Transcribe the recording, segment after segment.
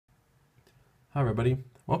Hi everybody,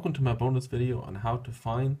 welcome to my bonus video on how to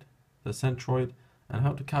find the centroid and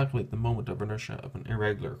how to calculate the moment of inertia of an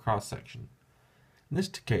irregular cross-section. In this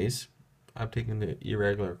case, I've taken the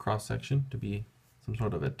irregular cross-section to be some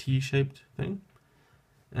sort of a T-shaped thing,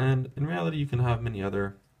 and in reality you can have many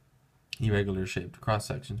other irregular shaped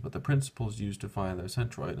cross-sections, but the principles used to find their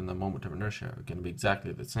centroid and the moment of inertia are going to be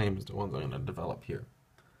exactly the same as the ones I'm going to develop here.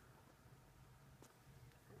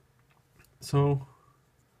 So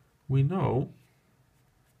we know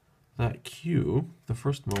that Q, the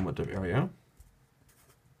first moment of area,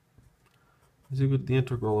 is equal to the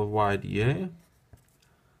integral of y dA,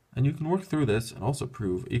 and you can work through this and also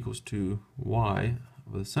prove equals to y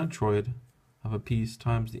of the centroid of a piece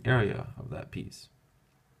times the area of that piece.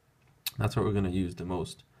 That's what we're going to use the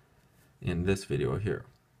most in this video here.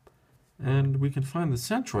 And we can find the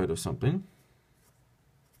centroid of something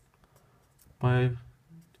by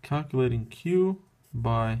calculating Q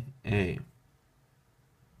by A.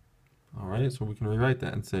 Alright, so we can rewrite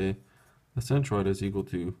that and say the centroid is equal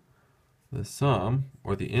to the sum,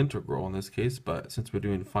 or the integral in this case, but since we're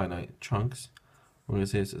doing finite chunks, we're going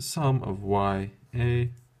to say it's the sum of YA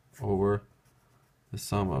over the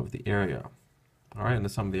sum of the area. Alright, and the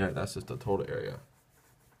sum of the area, that's just the total area.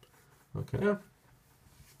 Okay?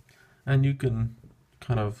 And you can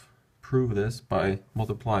kind of prove this by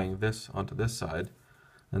multiplying this onto this side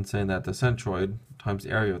and saying that the centroid times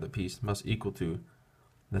the area of the piece must equal to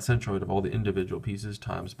the centroid of all the individual pieces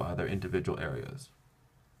times by their individual areas.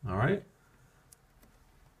 Alright?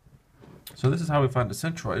 So this is how we find the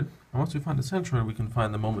centroid. And once we find the centroid, we can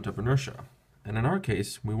find the moment of inertia. And in our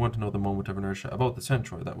case, we want to know the moment of inertia about the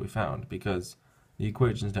centroid that we found, because the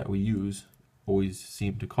equations that we use always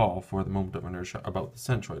seem to call for the moment of inertia about the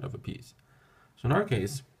centroid of a piece. So in our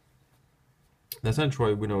case, the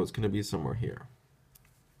centroid we know is going to be somewhere here.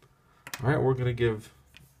 Alright, we're going to give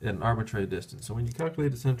an arbitrary distance. So when you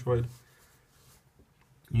calculate the centroid,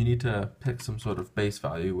 you need to pick some sort of base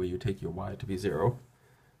value where you take your y to be 0.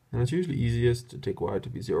 And it's usually easiest to take y to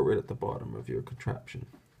be 0 right at the bottom of your contraption.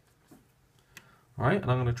 Alright, and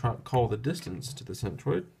I'm going to try to call the distance to the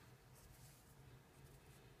centroid.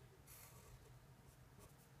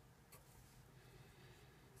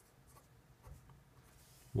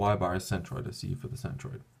 Y bar is centroid, a C for the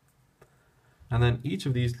centroid. And then each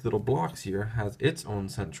of these little blocks here has its own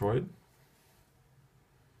centroid.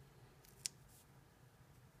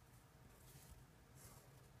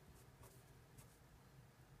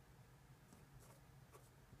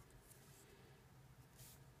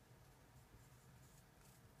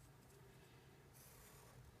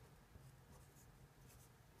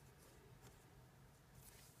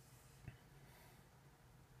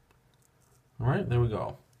 Alright, there we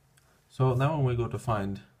go. So now when we go to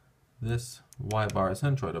find this y bar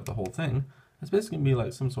centroid of the whole thing, it's basically going to be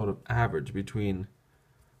like some sort of average between,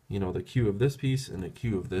 the Q of this piece and the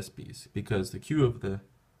Q of this piece, because the Q of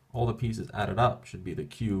all the pieces added up should be the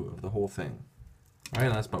Q of the whole thing. Alright,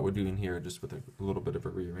 and that's what we're doing here, just with a little bit of a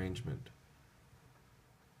rearrangement.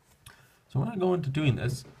 So when I go into doing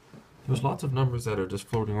this, there's lots of numbers that are just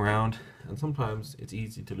floating around, and sometimes it's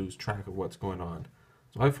easy to lose track of what's going on.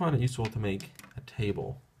 So I find it useful to make a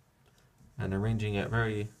table, and arranging it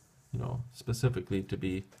very specifically to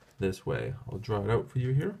be this way. I'll draw it out for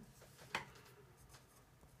you here.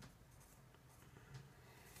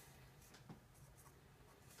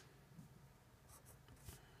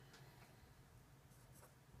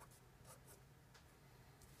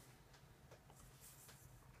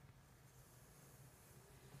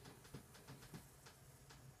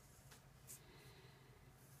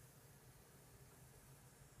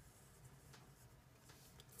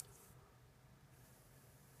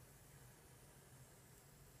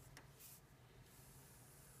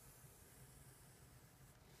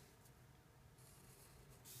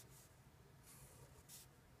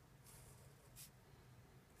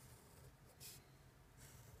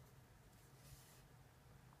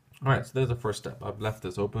 Alright, so there's the first step. I've left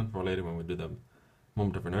this open for later when we do the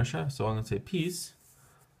moment of inertia. So I'm going to say piece.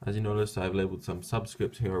 As you notice, I've labeled some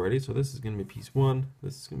subscripts here already. So this is going to be piece 1,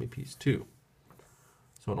 this is going to be piece 2.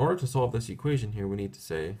 So in order to solve this equation here, we need to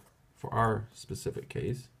say, for our specific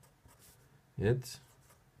case, it's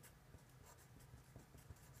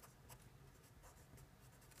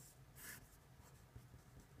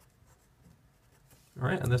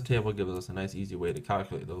alright, and this table gives us a nice easy way to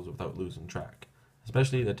calculate those without losing track.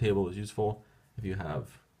 Especially the table is useful if you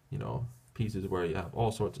have, pieces where you have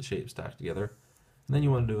all sorts of shapes stacked together. And then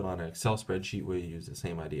you want to do it on an Excel spreadsheet where you use the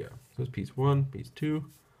same idea. So it's piece 1, piece 2,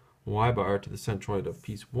 y bar to the centroid of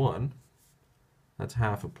piece 1. That's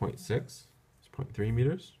half of 0.6, it's 0.3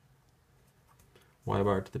 meters. y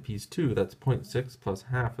bar to the piece 2, that's 0.6 plus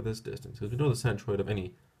half of this distance, because we know the centroid of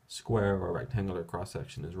any square or rectangular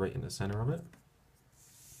cross-section is right in the center of it.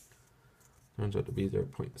 Turns out to be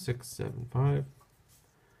 0.675.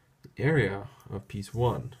 The area of piece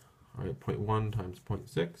 1, all right, 0.1 times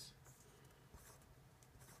 0.6.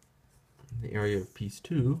 The area of piece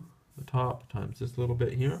 2, the top, times this little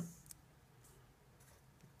bit here.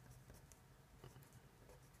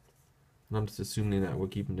 And I'm just assuming that we're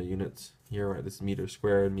keeping the units here, right? This is meters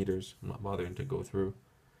squared, meters. I'm not bothering to go through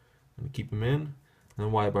and keep them in. And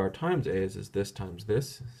then y bar times a is this times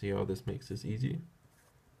this. See how this makes this easy?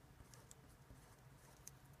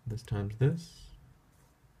 This times this.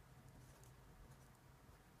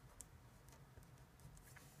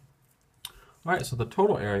 All right, so the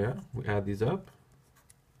total area, we add these up,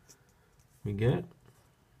 we get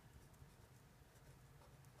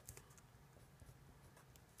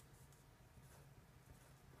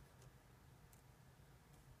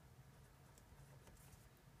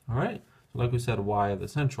all right, so like we said, y of the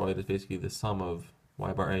centroid is basically the sum of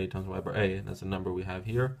y bar a times y bar a, and that's a number we have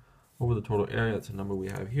here, over the total area, that's a number we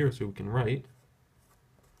have here, so we can write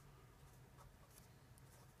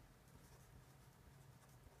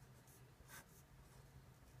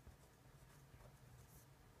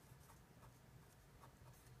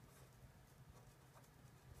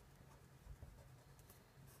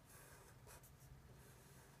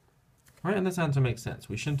right, and this answer makes sense.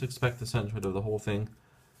 We shouldn't expect the centroid of the whole thing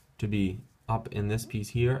to be up in this piece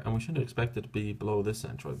here, and we shouldn't expect it to be below this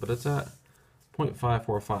centroid, but it's at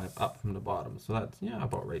 0.545 up from the bottom, so that's, yeah,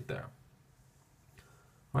 about right there.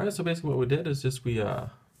 All right, so basically what we did is just we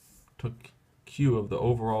took Q of the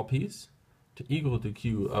overall piece to equal to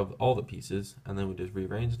Q of all the pieces, and then we just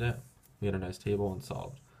rearranged it. We had a nice table and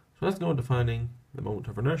solved. So let's go into finding the moment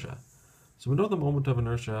of inertia. So we know the moment of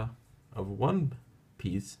inertia of one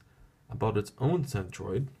piece about its own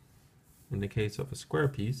centroid, in the case of a square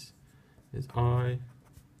piece, is I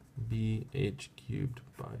BH cubed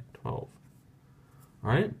by 12.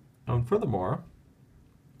 Alright, and furthermore,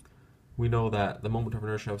 we know that the moment of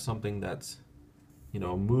inertia of something that's,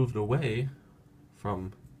 moved away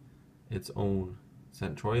from its own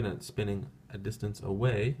centroid and it's spinning a distance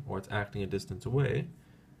away, or it's acting a distance away,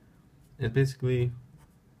 is basically,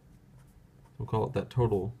 we'll call it that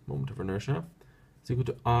total moment of inertia. It's equal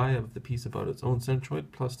to I of the piece about its own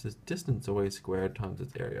centroid plus this distance away squared times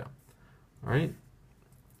its area. Alright?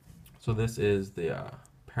 So this is the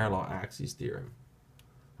parallel axes theorem.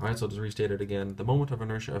 Alright, so I'll just restate it again. The moment of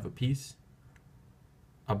inertia of a piece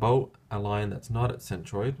about a line that's not its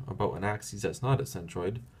centroid, about an axis that's not its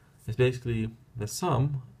centroid, is basically the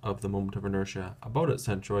sum of the moment of inertia about its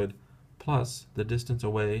centroid plus the distance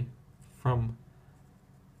away from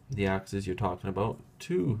the axis you're talking about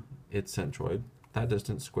to its centroid. That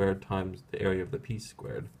distance squared times the area of the piece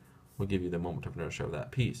squared will give you the moment of inertia of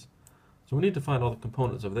that piece. So we need to find all the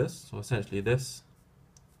components of this. So essentially this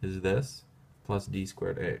is this plus d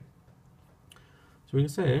squared a. So we can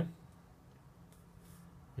say,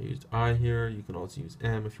 I used I here, you can also use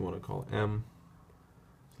m if you want to call it m.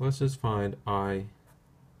 So let's just find I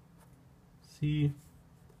c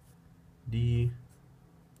d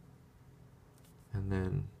and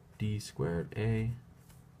then d squared a,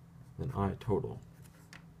 then I total.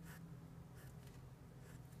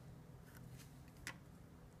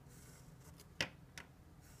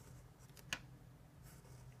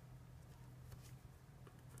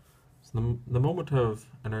 So the moment of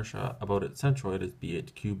inertia about its centroid is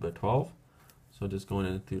bh cubed by 12. So just going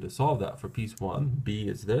in through to solve that for piece 1, b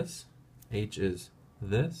is this, h is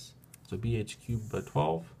this, so bh cubed by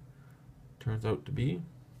 12 turns out to be,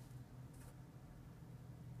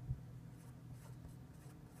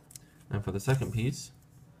 and for the second piece,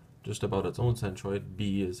 just about its own centroid,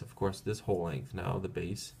 b is of course this whole length now, the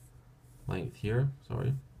base length here,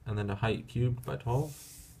 sorry, and then the height cubed by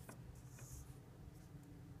 12.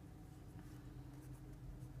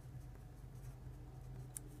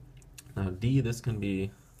 Now d, this can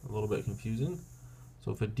be a little bit confusing.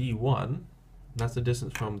 So for d1, that's the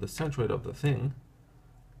distance from the centroid of the thing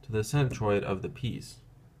to the centroid of the piece.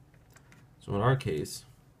 So in our case,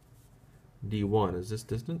 d1 is this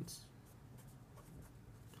distance,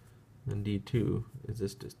 and d2 is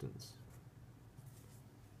this distance.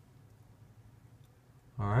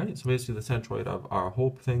 Alright, so basically the centroid of our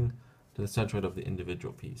whole thing to the centroid of the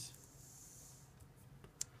individual piece.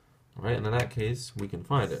 Alright, and in that case, we can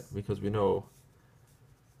find it because we know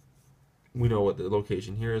what the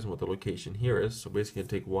location here is and what the location here is. So basically,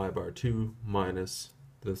 take y bar 2 minus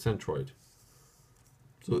the centroid.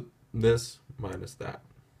 So this minus that.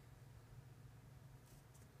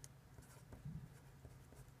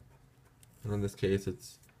 And And in this case,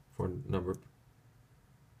 it's for number.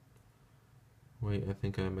 Wait, I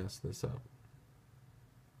think I messed this up.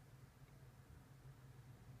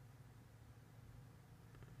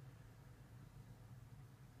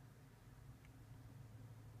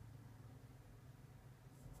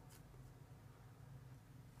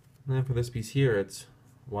 And then for this piece here, it's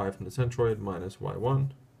y from the centroid minus y1.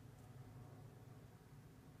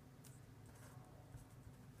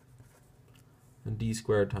 And d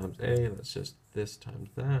squared times a, that's just this times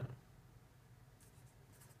that.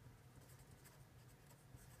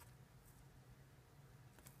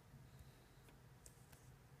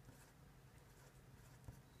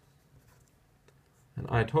 And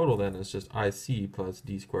I total then is just IC plus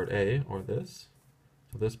d squared a, or this.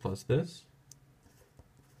 So this plus this.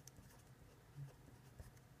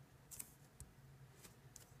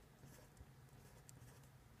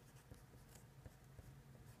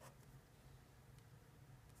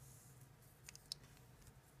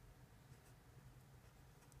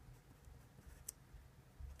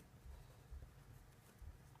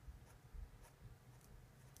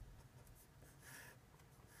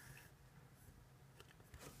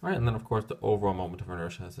 Alright, and then of course the overall moment of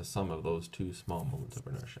inertia is the sum of those two small moments of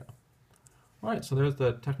inertia. Alright, so there's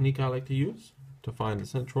the technique I like to use to find the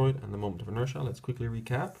centroid and the moment of inertia. Let's quickly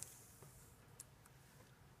recap.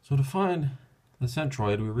 So to find the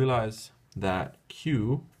centroid, we realize that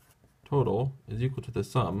Q total is equal to the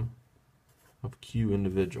sum of Q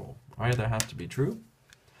individual. Alright, that has to be true.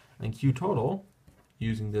 And Q total,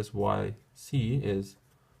 using this YC, is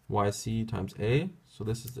YC times A. So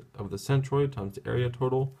this is of the centroid times the area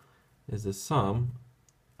total is the sum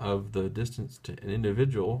of the distance to an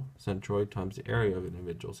individual centroid times the area of an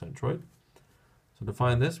individual centroid. So to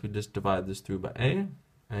find this, we just divide this through by A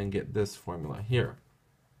and get this formula here.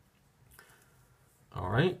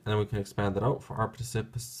 Alright, and then we can expand that out. For our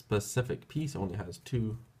specific piece, it only has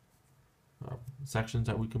two sections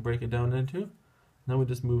that we can break it down into. And then we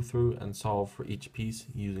just move through and solve for each piece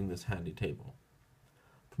using this handy table.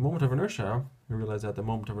 For moment of inertia, we realize that the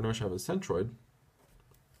moment of inertia of a centroid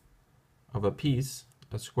of a piece,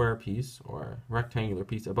 a square piece or a rectangular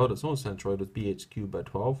piece about its own centroid was bh cubed by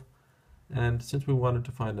 12. And since we wanted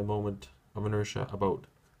to find a moment of inertia about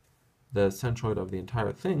the centroid of the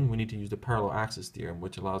entire thing, we need to use the parallel axis theorem,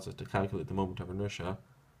 which allows us to calculate the moment of inertia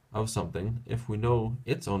of something if we know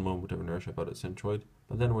its own moment of inertia about its centroid,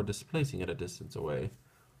 but then we're displacing it a distance away.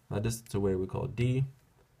 That distance away we call d.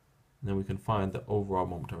 And then we can find the overall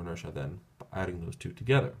moment of inertia then by adding those two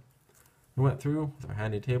together. We went through with our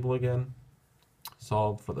handy table again,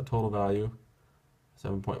 solved for the total value,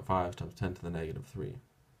 7.5 times 10 to the negative 3.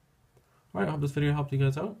 Alright, I hope this video helped you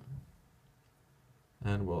guys out,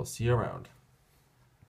 and we'll see you around.